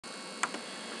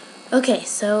Okay,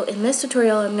 so in this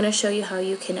tutorial I'm going to show you how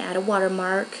you can add a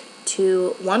watermark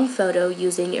to one photo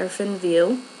using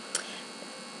IrfanView.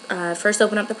 First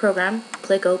open up the program,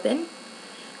 click open,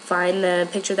 find the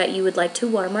picture that you would like to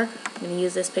watermark. I'm going to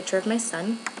use this picture of my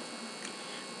son.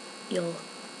 You'll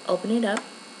open it up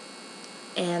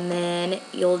and then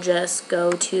you'll just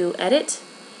go to edit,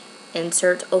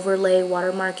 insert overlay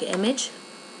watermark image.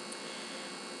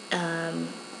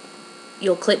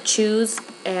 You'll click choose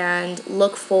and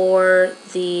look for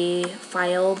the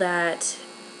file that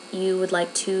you would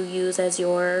like to use as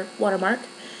your watermark,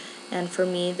 and for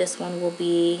me this one will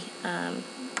be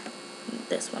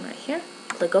this one right here.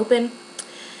 Click open,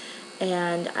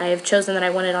 and I've chosen that I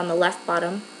want it on the left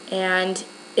bottom, and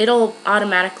it'll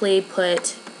automatically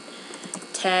put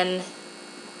 10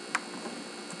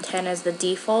 as the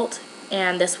default,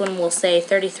 and this one will say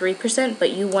 33%,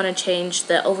 but you want to change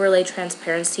the overlay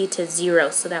transparency to 0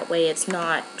 so that way it's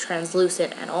not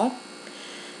translucent at all.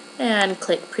 And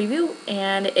click preview,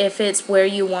 and if it's where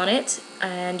you want it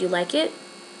and you like it,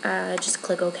 just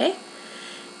click OK.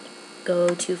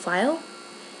 Go to file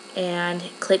and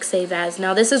click save as.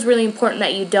 Now this is really important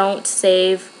that you don't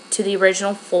save to the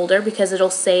original folder because it'll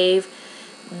save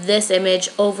this image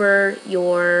over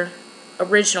your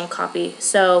original copy,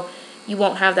 so you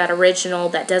won't have that original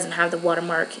that doesn't have the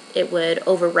watermark. It would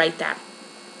overwrite that,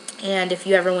 and if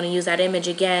you ever want to use that image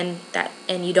again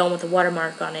and you don't want the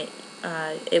watermark on it,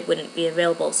 it wouldn't be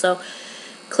available. So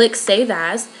click save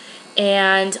as,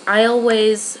 and I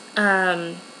always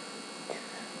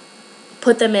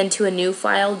put them into a new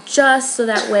file just so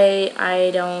that way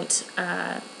I don't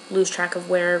lose track of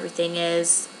where everything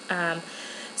is.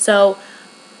 So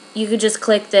you could just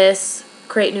click this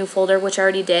create new folder, which I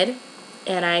already did,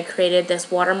 and I created this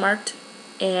watermarked,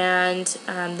 and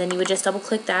then you would just double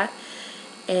click that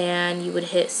and you would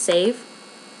hit save,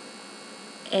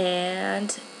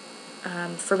 and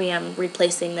for me I'm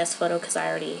replacing this photo because I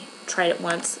already tried it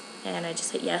once, and I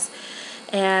just hit yes,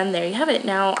 and there you have it.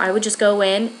 Now I would just go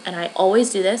in, and I always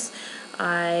do this,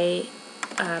 I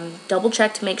double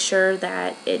check to make sure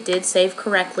that it did save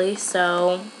correctly,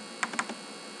 so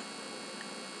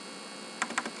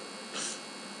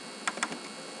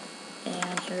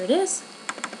here it is,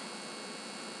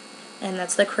 and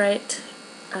that's the correct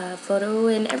photo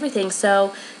and everything.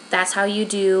 So that's how you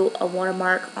do a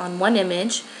watermark on one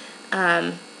image.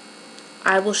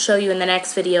 I will show you in the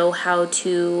next video how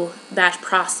to batch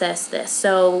process this.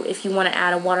 So if you want to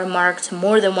add a watermark to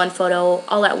more than one photo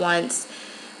all at once,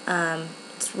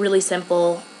 it's really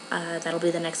simple. That'll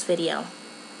be the next video.